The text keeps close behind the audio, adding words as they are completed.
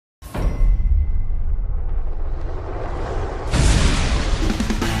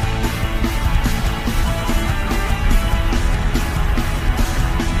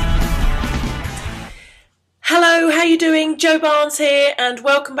morning, Joe Barnes here, and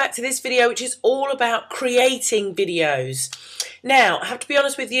welcome back to this video, which is all about creating videos. Now, I have to be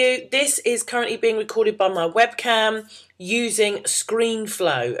honest with you, this is currently being recorded by my webcam using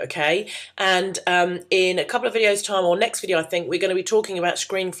ScreenFlow, okay? And in a couple of videos time, or next video I think, we're going to be talking about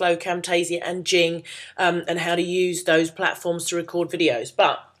ScreenFlow, Camtasia and Jing, and how to use those platforms to record videos.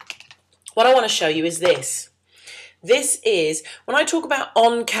 But what I want to show you is this. This is, when I talk about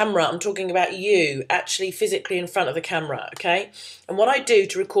on camera, I'm talking about you actually physically in front of the camera, okay? And what I do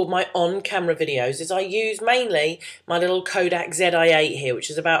to record my on camera videos is I use mainly my little Kodak ZI8 here,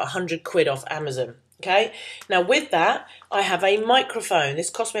 which is about 100 quid off Amazon, okay? Now with that, I have a microphone. This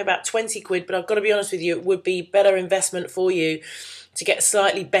cost me about 20 quid, but I've got to be honest with you, it would be better investment for you to get a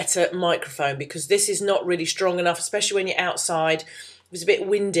slightly better microphone, because this is not really strong enough, especially when you're outside. If it's a bit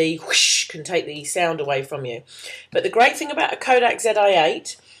windy, whoosh, can take the sound away from you. But the great thing about a Kodak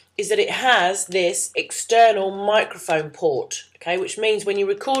ZI8 is that it has this external microphone port, okay, which means when you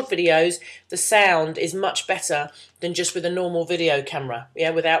record videos, the sound is much better than just with a normal video camera,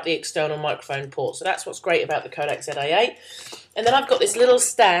 yeah, without the external microphone port. So that's what's great about the Kodak ZI8. And then I've got this little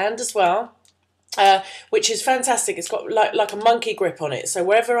stand as well, which is fantastic. It's got like a monkey grip on it. So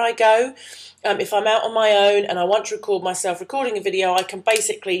wherever I go, if I'm out on my own and I want to record myself recording a video, I can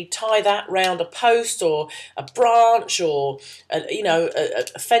basically tie that round a post or a branch or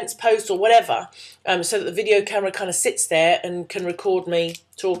a fence post or whatever, so that the video camera kind of sits there and can record me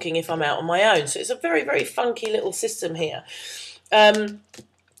talking if I'm out on my own. So it's a very, very funky little system here.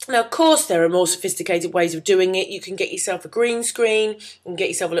 Now, of course, there are more sophisticated ways of doing it. You can get yourself a green screen, you can get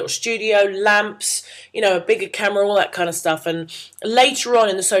yourself a little studio, lamps, you know, a bigger camera, all that kind of stuff. And later on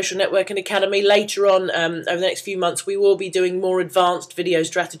in the Social Networking Academy, later on over the next few months, we will be doing more advanced video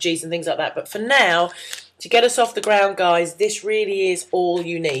strategies and things like that. But for now, to get us off the ground, guys, this really is all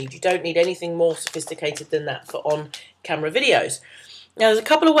you need. You don't need anything more sophisticated than that for on-camera videos. Now, there's a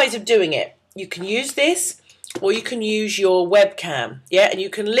couple of ways of doing it. You can use this, or you can use your webcam, yeah, and you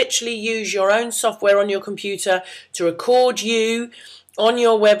can literally use your own software on your computer to record you on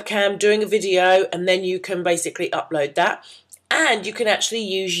your webcam doing a video, and then you can basically upload that. And you can actually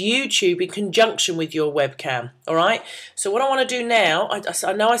use YouTube in conjunction with your webcam, all right? So what I want to do now,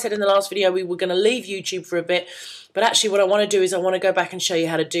 I know I said in the last video we were going to leave YouTube for a bit, but actually what I want to do is I want to go back and show you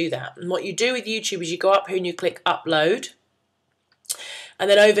how to do that. And what you do with YouTube is you go up here and you click Upload. And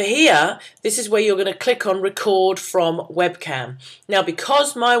then over here, this is where you're going to click on Record from Webcam. Now,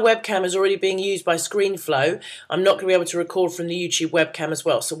 because my webcam is already being used by ScreenFlow, I'm not going to be able to record from the YouTube webcam as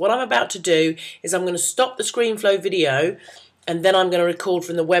well. So what I'm about to do is I'm going to stop the ScreenFlow video, and then I'm going to record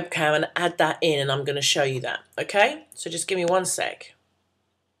from the webcam and add that in, and I'm going to show you that. Okay? So just give me one sec.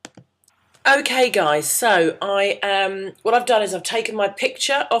 Okay, guys, so what I've done is I've taken my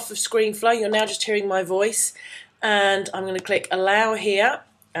picture off of ScreenFlow. You're now just hearing my voice. And I'm going to click allow here,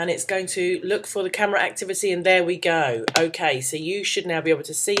 and it's going to look for the camera activity, and there we go. Okay, so you should now be able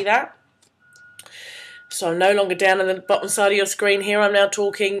to see that. So I'm no longer down on the bottom side of your screen here. I'm now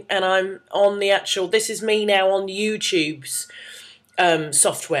talking, and I'm on the actual, this is me now on YouTube's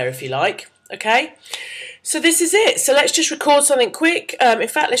software, if you like. Okay, so this is it. So let's just record something quick. In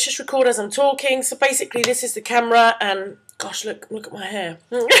fact, let's just record as I'm talking. So basically this is the camera, and gosh, look at my hair.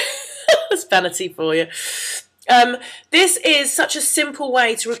 That's vanity for you. This is such a simple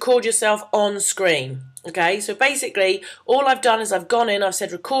way to record yourself on screen. Okay, so basically all I've done is I've gone in, I've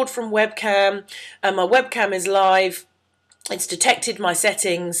said record from webcam, and my webcam is live. It's detected my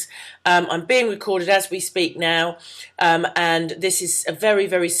settings. I'm being recorded as we speak now, and this is a very,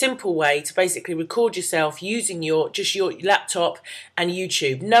 very simple way to basically record yourself using just your laptop and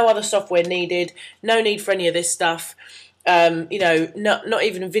YouTube. No other software needed, no need for any of this stuff. You know, not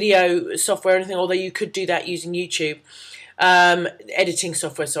even video software or anything, although you could do that using YouTube. Editing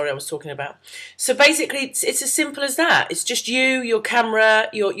software, sorry, I was talking about. So basically, it's as simple as that. It's just you, your camera,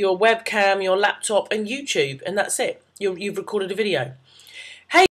 your webcam, your laptop, and YouTube, and that's it. You've recorded a video.